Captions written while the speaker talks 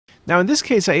Now, in this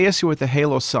case, I asked you what the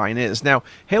halo sign is. Now,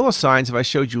 halo signs, if I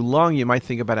showed you lung, you might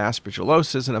think about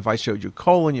aspergillosis, and if I showed you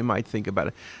colon, you might think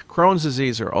about Crohn's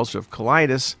disease or ulcerative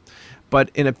colitis. But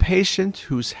in a patient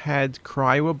who's had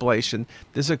cryoablation,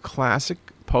 this is a classic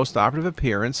postoperative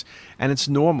appearance, and it's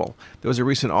normal. There was a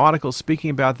recent article speaking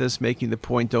about this, making the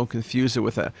point, don't confuse it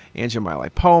with an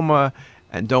angiomyolipoma,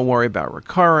 and don't worry about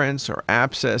recurrence or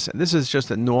abscess, and this is just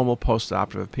a normal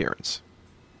postoperative appearance.